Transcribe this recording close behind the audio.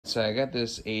So I got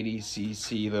this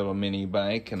 80cc little mini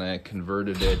bike and I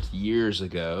converted it years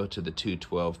ago to the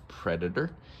 212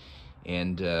 Predator.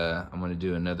 And I'm gonna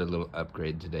do another little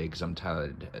upgrade today because I'm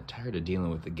tired of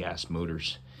dealing with the gas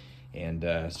motors. And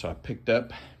so I picked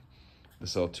up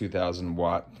this little 2000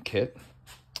 watt kit.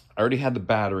 I already had the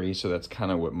battery, so that's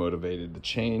kind of what motivated the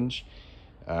change.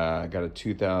 I got a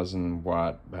 2000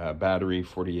 watt battery,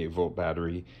 48 volt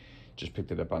battery. Just picked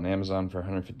it up on Amazon for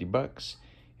 150 bucks.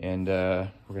 And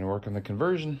we're gonna work on the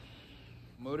conversion.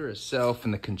 The motor itself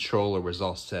and the controller was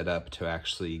all set up to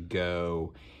actually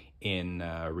go in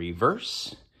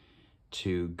reverse,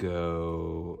 to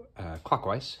go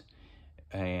clockwise.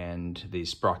 And the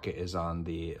sprocket is on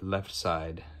the left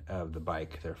side of the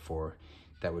bike, therefore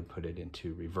that would put it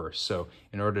into reverse. So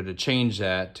in order to change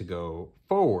that to go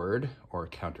forward or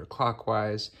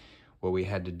counterclockwise, what we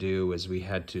had to do is we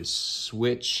had to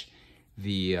switch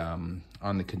the,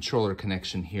 on the controller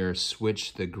connection here,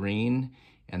 switch the green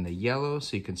and the yellow.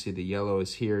 So you can see the yellow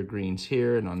is here, green's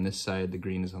here, and on this side, the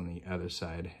green is on the other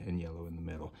side and yellow in the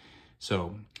middle.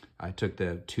 So I took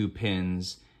the 2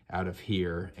 pins out of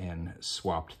here and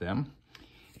swapped them.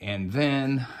 And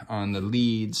then on the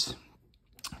leads,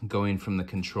 going from the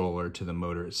controller to the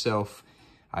motor itself,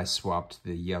 I swapped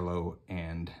the yellow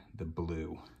and the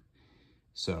blue.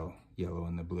 So yellow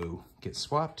and the blue get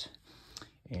swapped.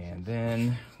 And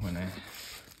then when I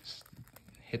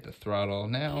hit the throttle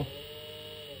now,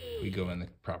 we go in the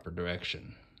proper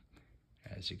direction.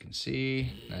 As you can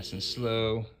see, nice and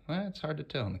slow. Well, it's hard to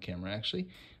tell on the camera actually,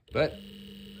 but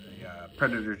the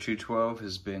Predator 212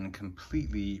 has been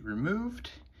completely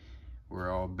removed. We're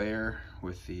all bare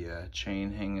with the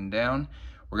chain hanging down.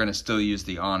 We're gonna still use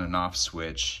the on and off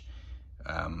switch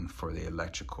for the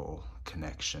electrical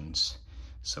connections.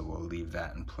 So we'll leave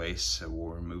that in place. So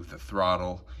we'll remove the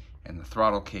throttle and the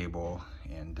throttle cable,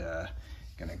 and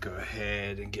gonna go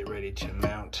ahead and get ready to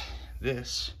mount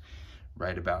this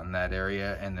right about in that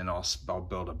area. And then I'll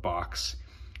build a box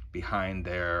behind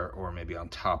there or maybe on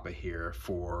top of here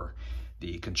for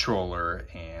the controller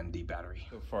and the battery.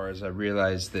 So far as I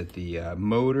realized that the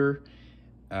motor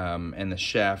and the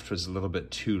shaft was a little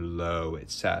bit too low. It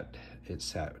sat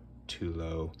too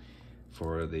low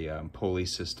for the pulley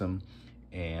system.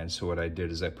 And so what I did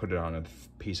is I put it on a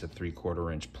piece of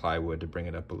 3/4 inch plywood to bring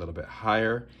it up a little bit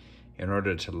higher. In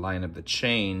order to line up the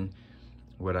chain,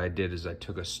 what I did is I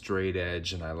took a straight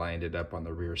edge and I lined it up on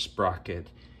the rear sprocket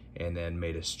and then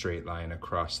made a straight line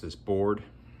across this board.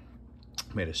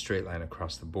 Made a straight line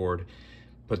across the board,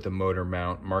 put the motor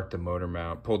mount, marked the motor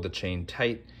mount, pulled the chain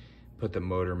tight, put the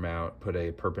motor mount, put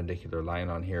a perpendicular line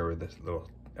on here with this little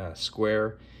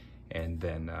square, and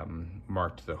then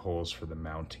marked the holes for the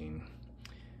mounting.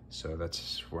 So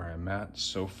that's where I'm at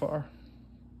so far.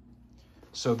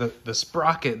 So the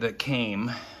sprocket that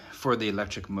came for the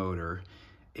electric motor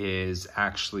is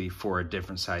actually for a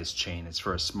different size chain. It's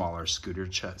for a smaller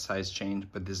scooter size chain,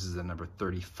 but this is the number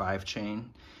 35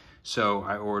 chain. So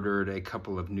I ordered a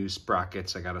couple of new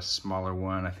sprockets. I got a smaller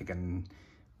one, I think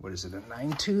what is it, a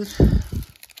 9-tooth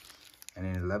and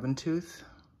an 11-tooth.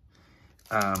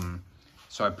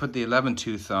 So I put the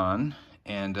 11-tooth on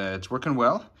and it's working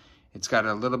well. It's got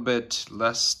a little bit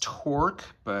less torque,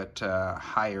 but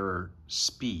higher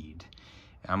speed.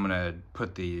 I'm gonna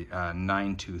put the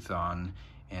 9-tooth on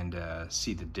and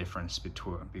see the difference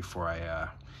before I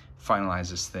finalize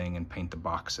this thing and paint the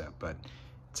box up, but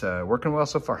it's working well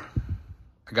so far.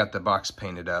 I got the box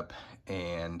painted up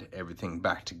and everything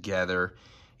back together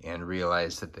and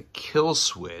realized that the kill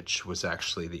switch was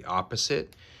actually the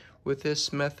opposite with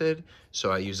this method.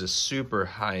 So I use a super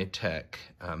high-tech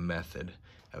method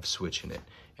of switching it,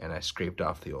 and I scraped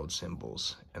off the old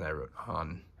symbols and I wrote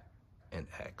on and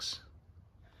X.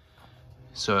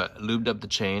 So I lubed up the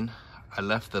chain. I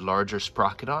left the larger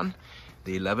sprocket on,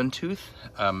 the 11-tooth.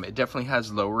 It definitely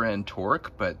has lower end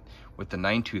torque, but with the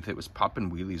 9-tooth, it was popping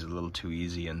wheelies a little too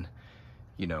easy, and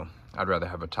you know, I'd rather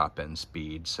have a top end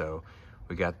speed. So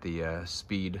we got the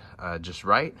speed just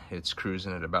right. It's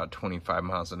cruising at about 25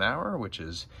 miles an hour, which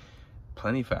is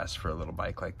plenty fast for a little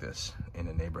bike like this in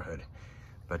a neighborhood.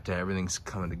 But everything's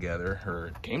coming together, or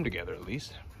it came together at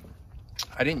least.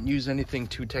 I didn't use anything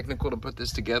too technical to put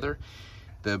this together.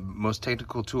 The most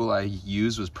technical tool I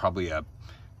used was probably a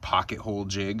pocket hole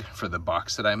jig for the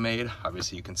box that I made.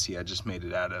 Obviously you can see I just made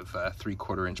it out of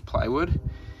 3/4 inch plywood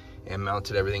and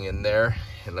mounted everything in there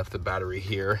and left the battery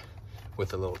here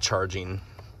with a little charging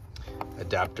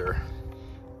adapter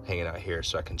hanging out here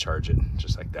so I can charge it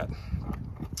just like that.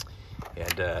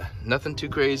 And nothing too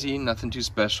crazy, nothing too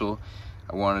special.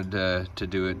 I wanted to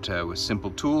do it with simple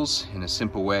tools in a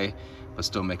simple way, but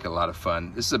still make it a lot of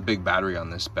fun. This is a big battery on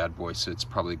this bad boy, so it's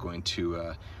probably going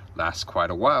to lasts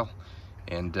quite a while.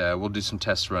 And we'll do some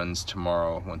test runs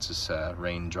tomorrow once this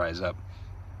rain dries up.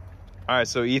 All right,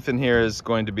 so Ethan here is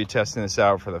going to be testing this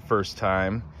out for the first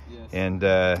time. Yes. And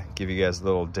give you guys a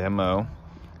little demo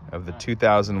of the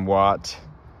 2,000 watt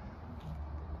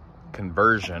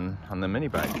conversion on the mini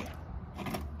bike.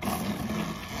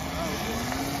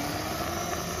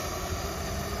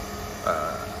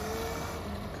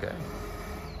 Okay.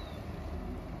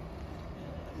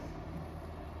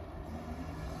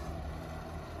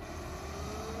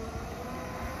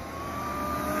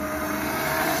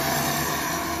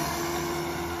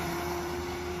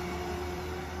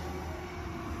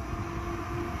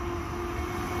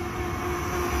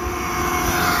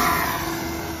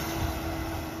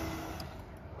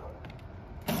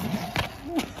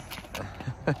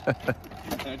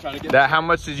 That, how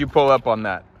much did you pull up on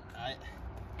that?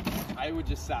 I would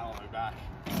just sat on my back.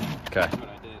 Okay. That's what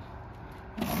I did.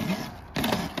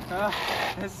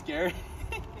 That's scary.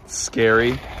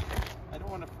 Scary? I don't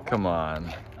want to fall. Come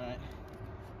on. Alright.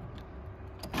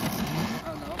 I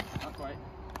don't know. Not quite.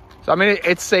 So I mean,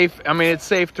 it's safe. I mean, it's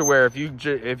safe to where if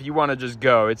you want to just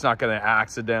go, it's not going to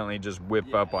accidentally just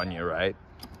whip up on you, right?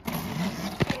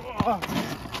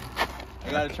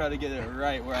 I gotta try to get it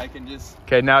right where I can just...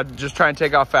 Okay, now just try and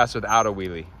take off fast without a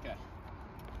wheelie. Okay.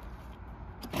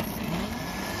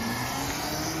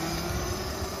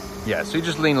 Yeah, so you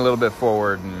just lean a little bit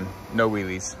forward and no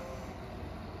wheelies.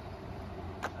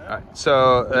 All right,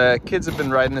 so kids have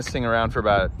been riding this thing around for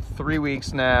about 3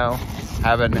 weeks now.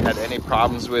 Haven't had any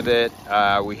problems with it.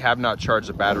 We have not charged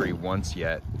the battery once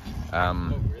yet.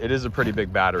 It is a pretty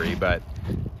big battery, but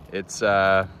it's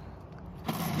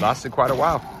lasted quite a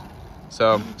while.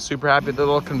 So super happy with the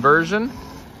little conversion.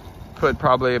 Put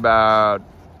probably about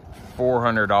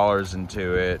 $400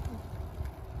 into it.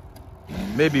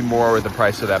 Maybe more with the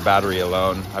price of that battery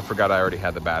alone. I forgot I already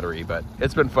had the battery, but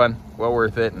it's been fun, well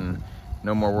worth it, and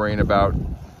no more worrying about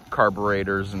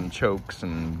carburetors and chokes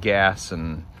and gas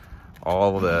and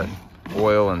all the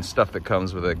oil and stuff that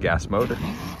comes with a gas motor.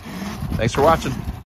 Thanks for watching.